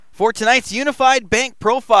For tonight's Unified Bank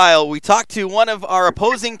Profile, we talked to one of our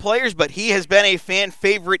opposing players, but he has been a fan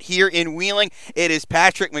favorite here in Wheeling. It is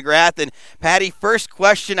Patrick McGrath. And Patty, first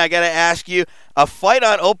question I got to ask you, a fight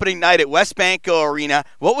on opening night at Westbanco Arena.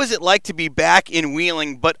 What was it like to be back in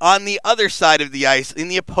Wheeling, but on the other side of the ice, in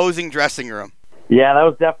the opposing dressing room? Yeah, that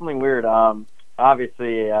was definitely weird.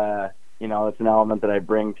 Obviously, it's an element that I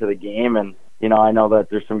bring to the game, and, I know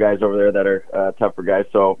that there's some guys over there that are tougher guys,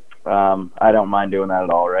 so I don't mind doing that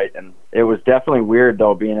at all, right? And it was definitely weird,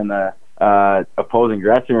 though, being in the opposing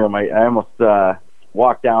dressing room. I almost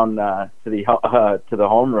walked down to the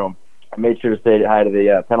home room. I made sure to say hi to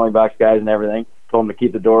the penalty box guys and everything. Told them to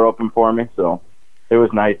keep the door open for me, so it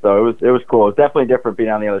was nice, though. It was cool. It was definitely different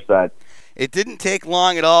being on the other side. It didn't take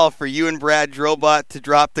long at all for you and Brad Drobot to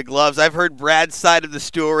drop the gloves. I've heard Brad's side of the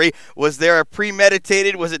story. Was there a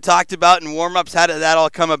premeditated? Was it talked about in warm-ups? How did that all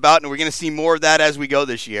come about? And we're going to see more of that as we go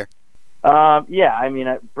this year. Brad's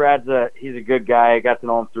he's a good guy. I got to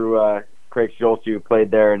know him through Craig Schultz, who played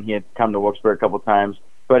there, and he had come to Wilkes-Barre a couple of times.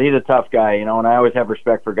 But he's a tough guy, and I always have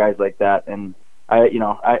respect for guys like that. And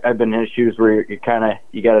I've been in his shoes where you got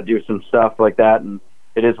to do some stuff like that, and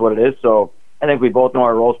it is what it is. So I think we both know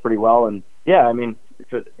our roles pretty well, and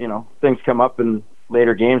things come up in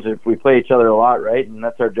later games if we play each other a lot, right? And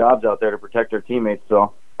that's our jobs out there to protect our teammates.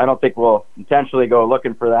 So I don't think we'll intentionally go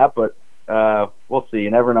looking for that, but we'll see.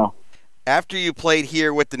 You never know. After you played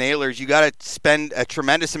here with the Nailers, you got to spend a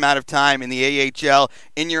tremendous amount of time in the AHL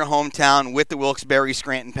in your hometown with the Wilkes-Barre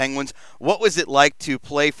Scranton Penguins. What was it like to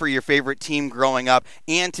play for your favorite team growing up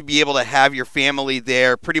and to be able to have your family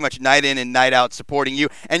there pretty much night in and night out supporting you?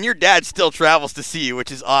 And your dad still travels to see you,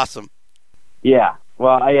 which is awesome. Yeah.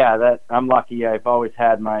 Well, I'm lucky. I've always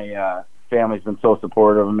had my family's been so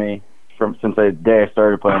supportive of me since the day I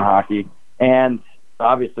started playing hockey. And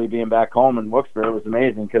obviously being back home in Wilkes-Barre was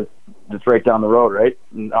amazing because it's right down the road, right?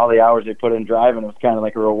 And all the hours they put in driving, it was kind of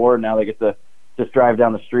like a reward. Now they get to just drive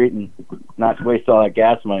down the street and not waste all that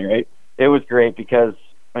gas money, right? It was great because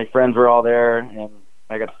my friends were all there and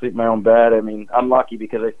I got to sleep in my own bed. I mean, I'm lucky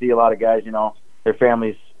because I see a lot of guys, their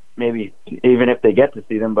families, maybe even if they get to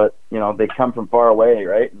see them, but, they come from far away,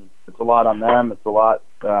 right? And it's a lot on them. It's a lot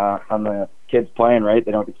on the kids playing, right?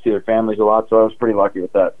 They don't get to see their families a lot, so I was pretty lucky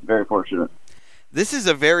with that. Very fortunate. This is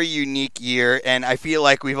a very unique year, and I feel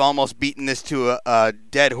like we've almost beaten this to a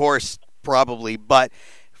dead horse probably, but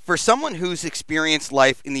for someone who's experienced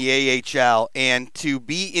life in the AHL and to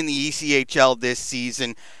be in the ECHL this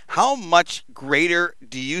season, how much greater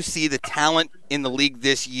do you see the talent in the league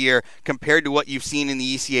this year compared to what you've seen in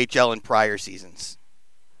the ECHL in prior seasons?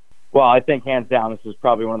 Well, I think hands down this is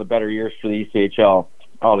probably one of the better years for the ECHL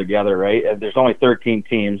altogether, right? There's only 13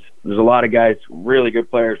 teams. There's a lot of guys, really good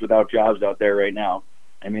players without jobs out there right now.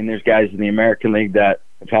 I mean, there's guys in the American League that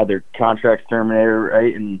have had their contracts terminated,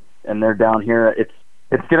 right? And they're down here. It's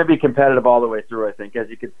going to be competitive all the way through, I think. As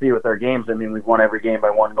you can see with our games, I mean, we've won every game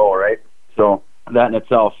by one goal, right? So that in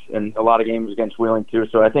itself, and a lot of games against Wheeling too.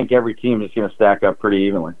 So I think every team is going to stack up pretty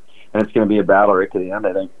evenly. And it's going to be a battle right to the end,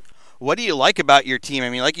 I think. What do you like about your team? I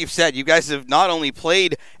mean, like you've said, you guys have not only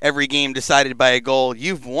played every game decided by a goal,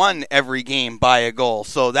 you've won every game by a goal.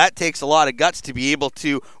 So that takes a lot of guts to be able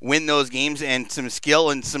to win those games and some skill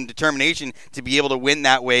and some determination to be able to win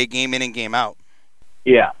that way game in and game out.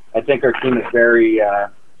 Yeah, I think our team is very,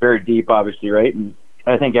 very deep, obviously, right? And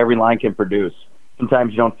I think every line can produce. Sometimes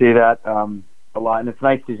you don't see that a lot, and it's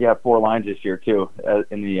nice because you have 4 lines this year, too,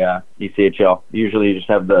 in the ECHL. Usually you just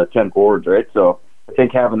have the 10 forwards, right? So I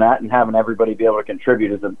think having that and having everybody be able to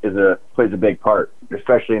contribute plays a big part,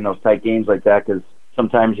 especially in those tight games like that, because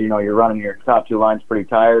sometimes you're running your top 2 lines pretty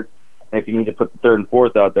tired, and if you need to put the 3rd and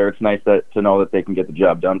 4th out there, it's nice to know that they can get the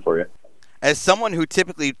job done for you. As someone who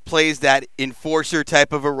typically plays that enforcer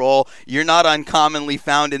type of a role, you're not uncommonly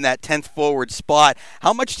found in that 10th forward spot.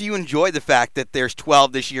 How much do you enjoy the fact that there's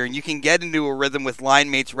 12 this year and you can get into a rhythm with line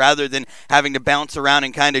mates rather than having to bounce around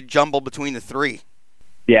and kind of jumble between the 3?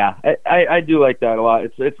 Yeah, I do like that a lot.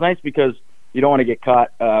 It's nice because you don't want to get caught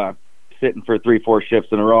sitting for 3-4 shifts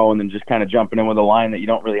in a row and then just kind of jumping in with a line that you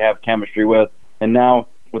don't really have chemistry with. And now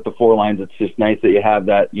with the 4 lines, it's just nice that you have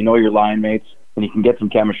that. You know your line mates, and you can get some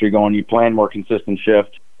chemistry going. You plan more consistent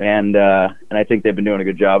shift, and I think they've been doing a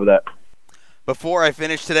good job of that. Before I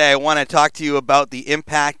finish today, I want to talk to you about the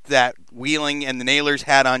impact that Wheeling and the Nailers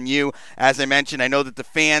had on you. As I mentioned, I know that the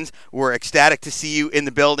fans were ecstatic to see you in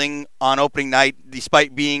the building on opening night,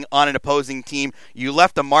 despite being on an opposing team. You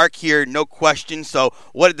left a mark here, no question. So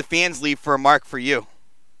what did the fans leave for a mark for you?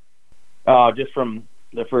 Just from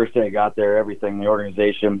the first day I got there, everything, the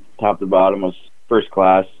organization, top to bottom, was first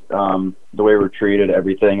class. The way we were treated,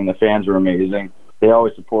 everything, and the fans were amazing. They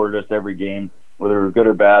always supported us every game. whether it was good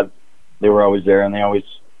or bad, they were always there, and they always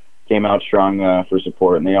came out strong for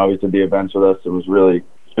support, and they always did the events with us. It was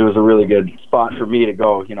a really good spot for me to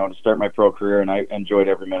go, to start my pro career, and I enjoyed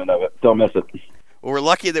every minute of it. Don't miss it. Well, we're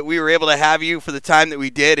lucky that we were able to have you for the time that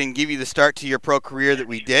we did and give you the start to your pro career that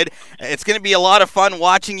we did. It's going to be a lot of fun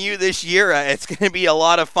watching you this year. It's going to be a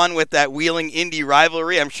lot of fun with that Wheeling Indy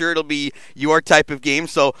rivalry. I'm sure it'll be your type of game,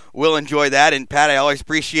 so we'll enjoy that. And, Pat, I always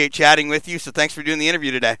appreciate chatting with you, so thanks for doing the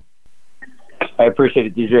interview today. I appreciate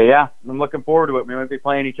it, DJ. Yeah, I'm looking forward to it. We might be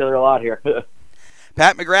playing each other a lot here.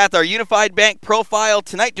 Pat McGrath, our Unified Bank profile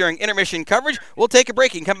tonight during intermission coverage. We'll take a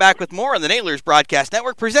break and come back with more on the Nailers Broadcast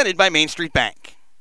Network presented by Main Street Bank.